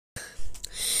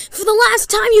for the last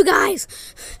time, you guys.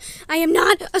 I am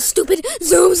not a stupid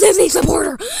Zoom Disney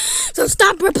supporter. So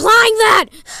stop replying that.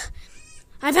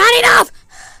 I've had enough.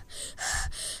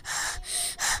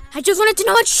 I just wanted to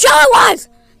know what show it was.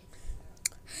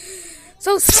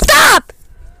 So stop.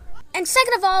 And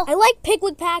second of all, I like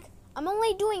Pickwick Pack. I'm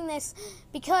only doing this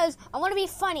because I want to be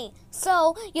funny.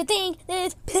 So you think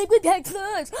this Pickwick Pack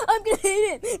sucks? I'm gonna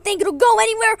hate it. Think it'll go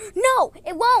anywhere? No,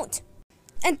 it won't.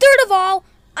 And third of all,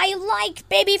 I like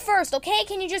Baby First, okay?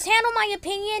 Can you just handle my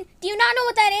opinion? Do you not know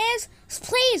what that is?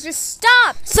 Please, just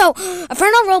stop. So, a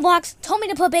friend on Roblox told me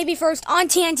to put Baby First on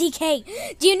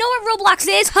TNTK. Do you know what Roblox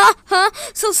is? Huh?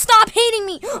 So stop hating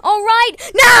me,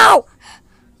 alright? Now!